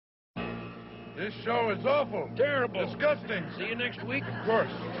This show is awful. Terrible. Disgusting. See you next week. Of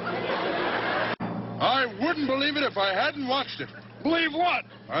course. I wouldn't believe it if I hadn't watched it. Believe what?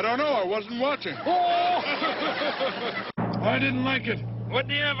 I don't know. I wasn't watching. Oh! I didn't like it. What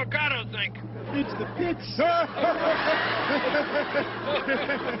do the avocado think? It's the pits.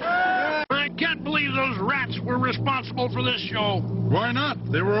 I can't believe those rats were responsible for this show. Why not?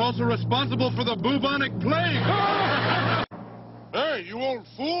 They were also responsible for the bubonic plague. Hey, you old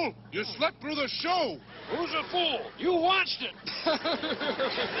fool. You slept through the show. Who's a fool? You watched it.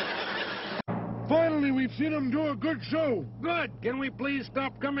 Finally, we've seen him do a good show. Good. Can we please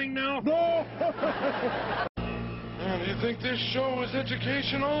stop coming now? No! Do you think this show is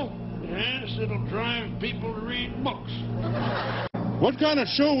educational? Yes, it'll drive people to read books. What kind of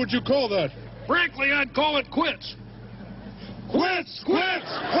show would you call that? Frankly, I'd call it quits. Quits! Quits!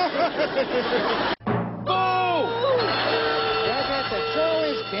 Go! The show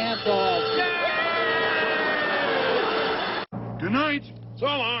is canceled. Good night. So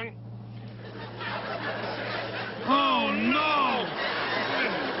long. Oh, no!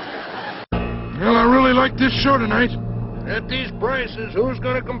 Well, I really like this show tonight. At these prices, who's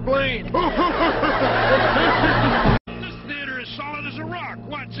going to complain? This theater is solid as a rock.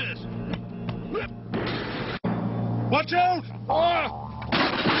 Watch this. Watch out! Oh!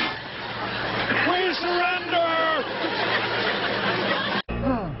 We surrender!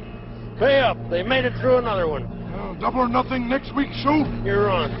 Pay up. They made it through another one. Double or nothing next week's show. You're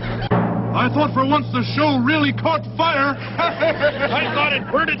on. I thought for once the show really caught fire. I thought it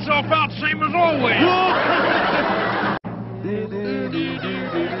burnt itself out, same as always.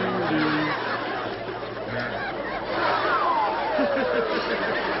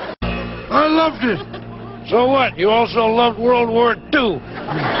 I loved it. So what? You also loved World War II.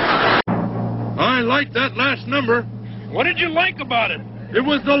 I liked that last number. What did you like about it? It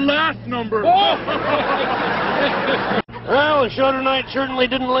was the last number. Oh! Well, the show tonight certainly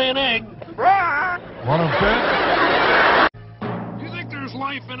didn't lay an egg. Want to bet? You think there's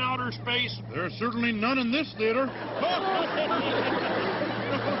life in outer space? There's certainly none in this theater.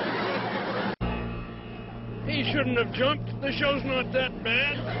 He shouldn't have jumped. The show's not that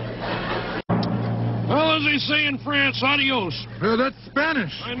bad. Well, as they say in France, adios. That's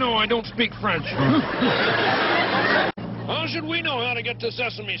Spanish. I know, I don't speak French. How should we know how to get to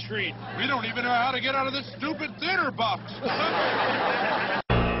Sesame Street? We don't even know how to get out of this stupid theater box. I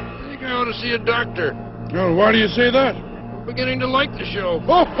think I ought to see a doctor. Well, why do you say that? I'm beginning to like the show.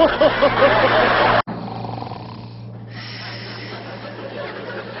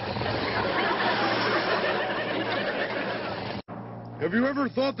 Have you ever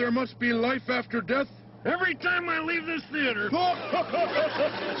thought there must be life after death? Every time I leave this theater.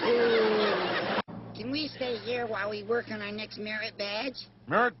 Can we stay here while we work on our next merit badge?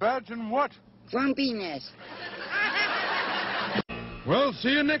 Merit badge and what? Grumpiness. Well, see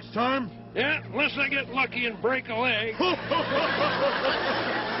you next time. Yeah, unless I get lucky and break a leg.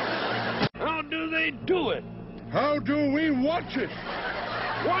 How do they do it? How do we watch it?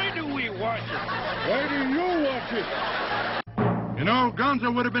 Why do we watch it? Why do you watch it? You know,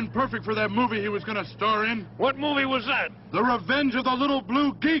 Gonzo would have been perfect for that movie he was going to star in. What movie was that? The Revenge of the Little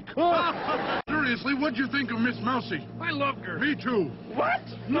Blue Geek. Seriously, what'd you think of Miss Mousy? I loved her. Me too. What?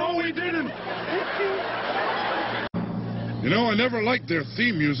 No, we didn't. You know, I never liked their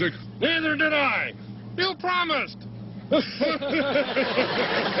theme music. Neither did I. You promised.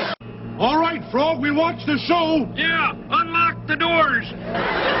 All right, Frog, we watched the show. Yeah, unlock the doors.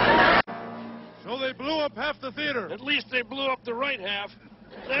 So they blew up half the theater. At least they blew up the right half.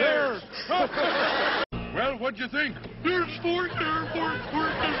 There. Well, what'd you think?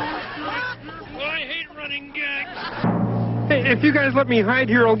 I hate running gags. Hey, if you guys let me hide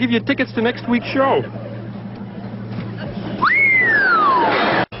here, I'll give you tickets to next week's show.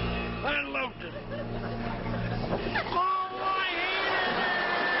 I loved it. Oh, I hate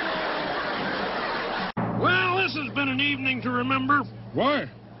it. Well, this has been an evening to remember. Why?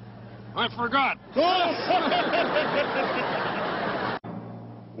 I forgot.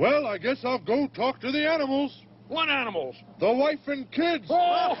 Well, I guess I'll go talk to the animals. What animals? The wife and kids.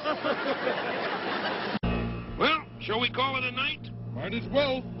 Oh. Well, shall we call it a night? Might as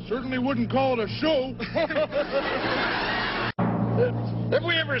well. Certainly wouldn't call it a show. Have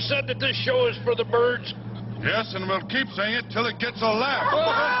we ever said that this show is for the birds? Yes, and we'll keep saying it till it gets a laugh.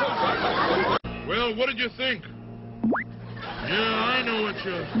 Well, what did you think? Yeah, I know what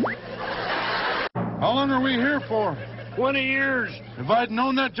you... How long are we here for? 20 years. If I'd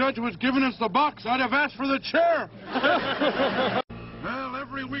known that judge was giving us the box, I'd have asked for the chair. Well,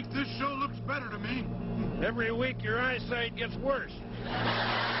 every week this show looks better to me. Every week your eyesight gets worse.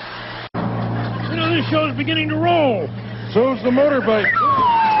 this show's beginning to roll. So's the motorbike.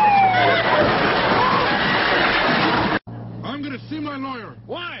 I'm gonna see my lawyer.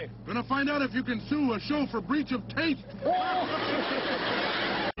 Why? Gonna find out if you can sue a show for breach of taste.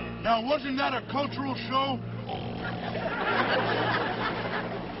 Now, wasn't that a cultural show?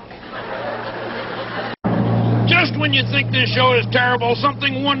 Just when you think this show is terrible,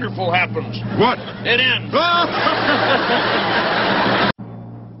 something wonderful happens. What? It ends.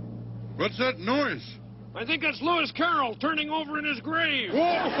 What's that noise? I think it's Lewis Carroll turning over in his grave.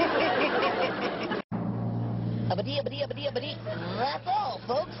 That's all,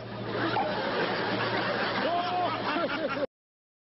 folks.